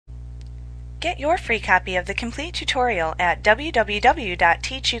Get your free copy of the complete tutorial at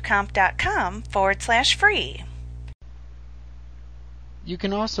www.teachucomp.com/free. You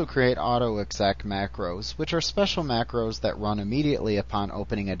can also create Autoexec macros, which are special macros that run immediately upon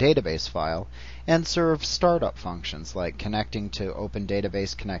opening a database file and serve startup functions like connecting to open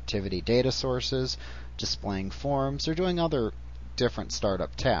database connectivity data sources, displaying forms, or doing other different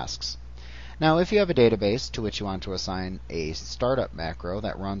startup tasks. Now, if you have a database to which you want to assign a startup macro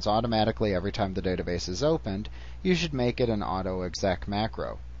that runs automatically every time the database is opened, you should make it an Autoexec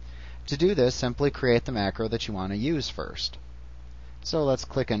macro. To do this, simply create the macro that you want to use first. So let's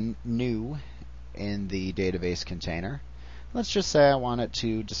click on New in the database container. Let's just say I want it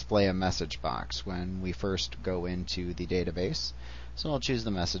to display a message box when we first go into the database. So I'll choose the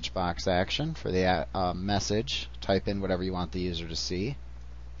message box action. For the message, type in whatever you want the user to see.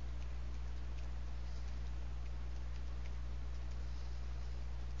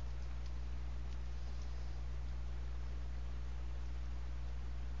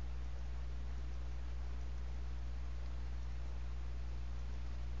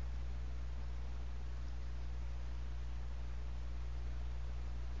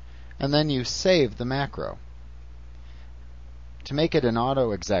 And then you save the macro. To make it an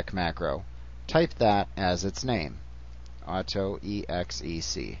Autoexec macro, type that as its name,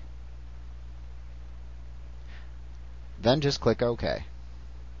 Autoexec. Then just click OK.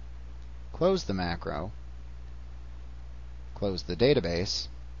 Close the macro, close the database,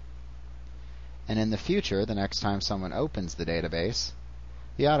 and in the future, the next time someone opens the database,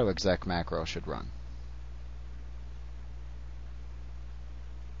 the Autoexec macro should run.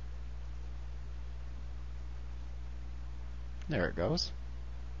 There it goes.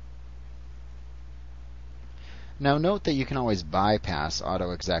 Now note that you can always bypass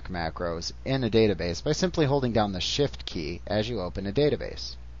Autoexec macros in a database by simply holding down the Shift key as you open a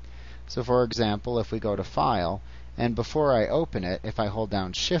database. So for example, if we go to File, and before I open it, if I hold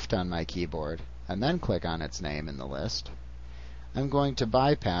down Shift on my keyboard and then click on its name in the list, I'm going to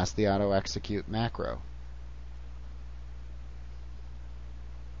bypass the AutoExecute macro.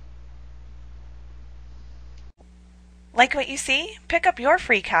 Like what you see? Pick up your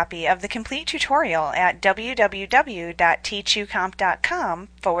free copy of the complete tutorial at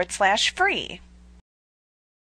www.teachucomp.com/free.